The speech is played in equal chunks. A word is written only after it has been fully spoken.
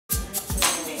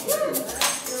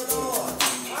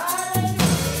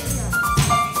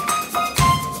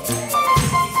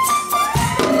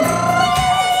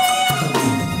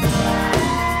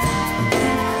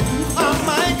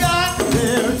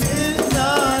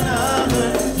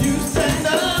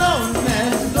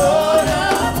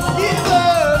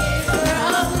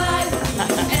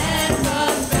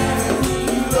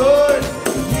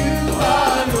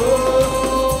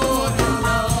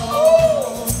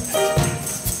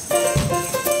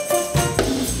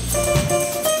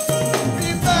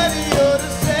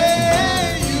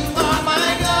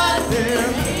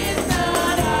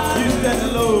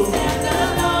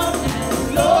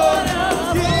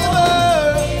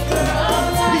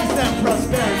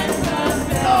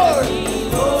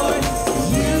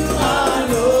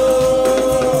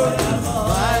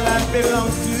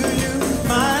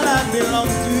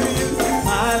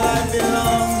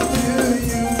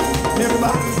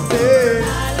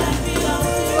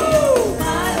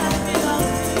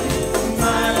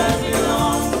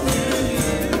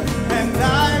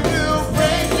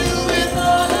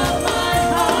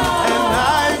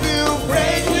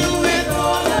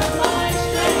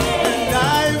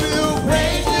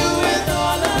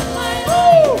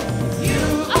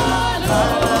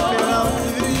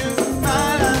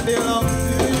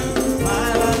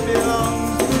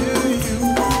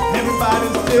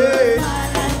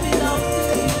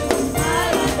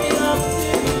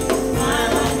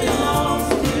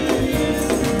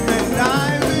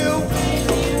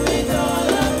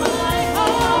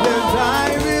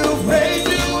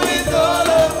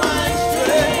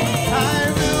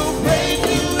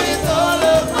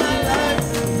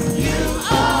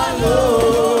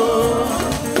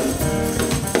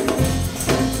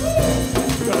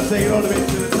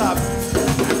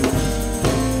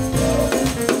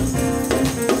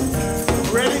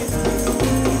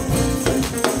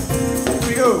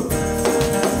go.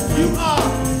 You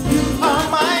are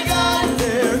my God.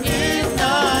 There is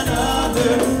none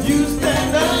other. You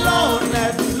stand alone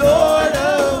as Lord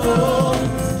of all.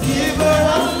 Giver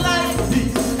of life,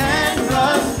 peace, and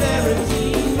prosperity,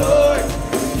 Lord.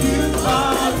 You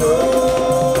are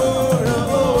Lord of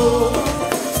all.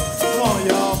 Come on,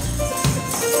 y'all.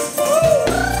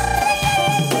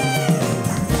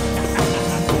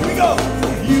 Here we go.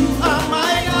 You are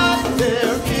my God.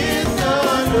 There is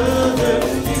none other.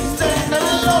 You stand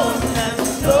alone as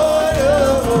Lord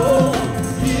of all.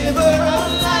 Giver of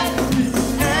life, peace,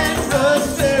 and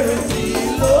prosperity,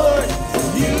 Lord.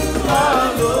 You are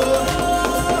Lord.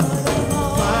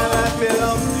 My life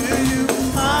belongs to you.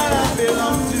 My life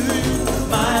belongs to you.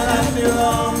 My life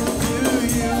belongs to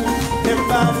you.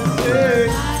 Everybody say,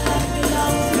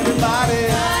 everybody.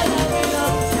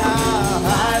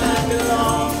 My life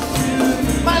belongs to you.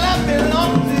 My life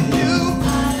belongs to you.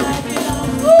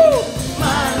 Woo!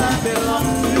 My life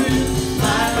belongs to you.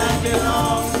 My life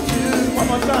belongs to you. One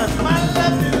more time. My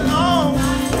life belongs.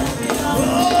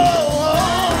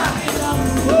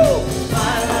 Woo!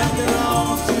 My life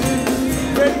belongs to you.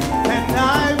 Great. And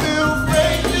I will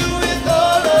praise you with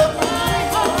all of my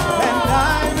heart. And I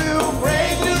will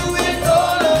praise you with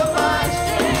all of my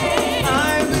strength.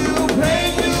 I will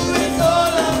praise you with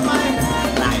all of my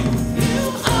life. You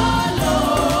are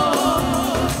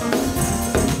Lord.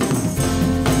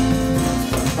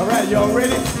 All right, y'all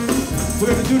ready? We're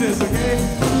going to do this, okay?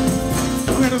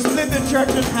 We're going to split the church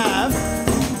in half.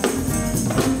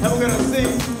 And we're going to sing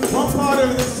one part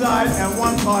over this side and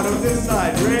one part over this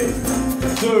side. Ready?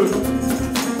 Two.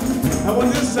 And on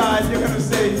this side, you're going to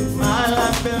say, my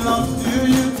life belongs to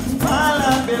you. My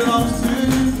life belongs to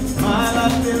you. My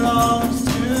life belongs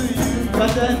to you.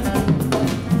 Got that?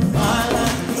 My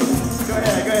life. Go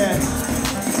ahead, go ahead.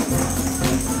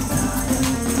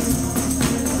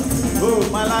 Oh,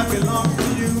 my life belongs to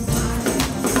you.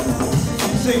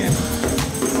 Keep singing.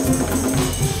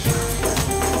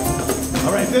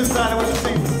 All right, this side I want to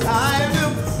sing. I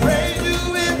will praise you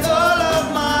with all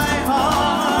of my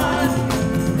heart.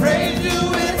 Praise you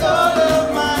with all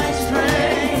of my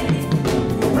strength.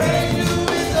 Praise you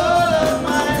with all of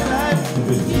my life.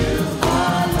 'Cause you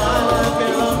are Lord. My life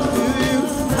belongs to you.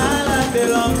 My life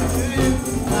belongs to you.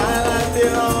 My life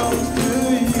belongs to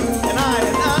you. And I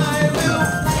will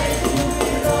praise you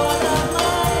with all of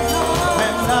my heart.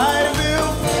 And I will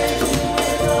praise you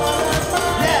with all of my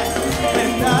life. Yes.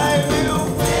 And I will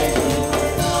praise you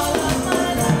with all of my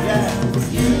life. Yeah.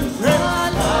 You are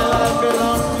Lord. My life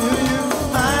belongs to you.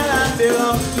 My life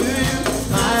belongs to you.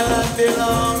 My life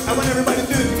belongs. I want everybody to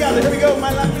do it together. Here we go.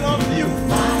 My life belongs to you.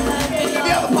 My life belongs.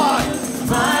 The other part.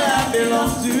 My life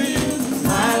belongs to you.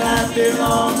 My life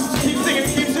belongs. Keep singing.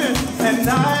 Keep singing. And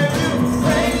I